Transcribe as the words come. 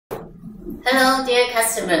Hello, dear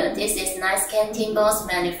customer. This is NiceCan Timbers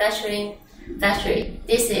Manufacturing Factory.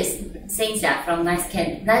 This is Cynthia from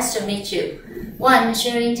NiceCan. Nice to meet you. What I'm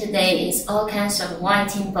sharing today is all kinds of white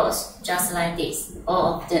timbers, just like this,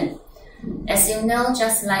 all of them. As you know,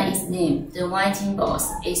 just like its name, the white timbers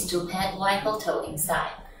is to pack white bottle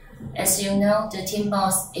inside. As you know, the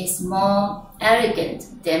timbers is more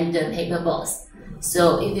elegant than the paper box.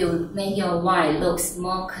 So it will make your wine looks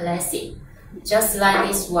more classy. Just like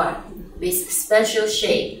this one, with special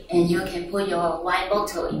shape, and you can put your wine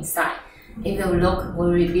bottle inside. It will look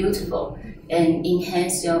very beautiful and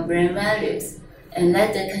enhance your brand values, and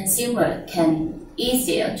let the consumer can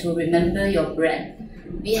easier to remember your brand.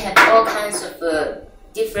 We have all kinds of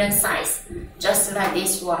different size. Just like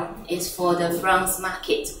this one is for the France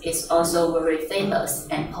market. It's also very famous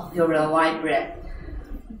and popular wine brand.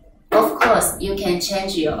 Of course, you can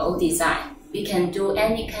change your own design. We can do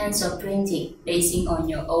any kinds of printing based on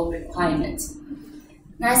your own requirements.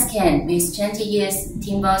 NiceCan, with 20 years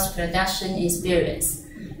timbers production experience,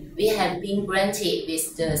 we have been granted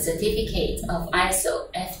with the certificate of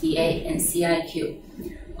ISO, FDA, and CIQ.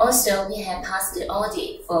 Also, we have passed the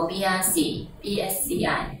audit for BRC,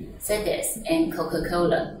 BSCI, CEDES, and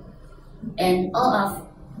Coca-Cola. And all of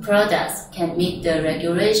products can meet the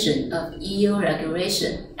regulation of EU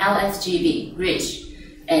regulation, LFGB, REACH,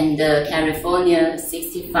 and the California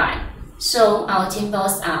 65. So our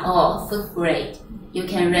timbers are all food grade. You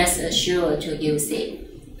can rest assured to use it.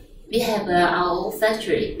 We have our own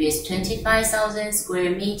factory with 25,000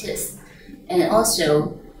 square meters, and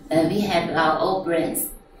also we have our own brands,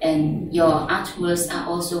 and your artworks are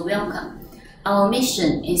also welcome. Our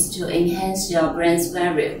mission is to enhance your brand's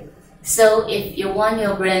value. So if you want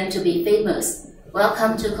your brand to be famous,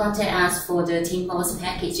 welcome to contact us for the timbers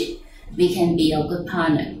packaging. We can be a good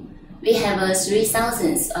partner. We have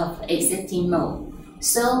 3,000 of existing molds.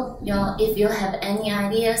 So if you have any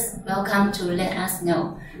ideas, welcome to let us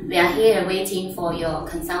know. We are here waiting for your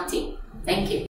consulting. Thank you.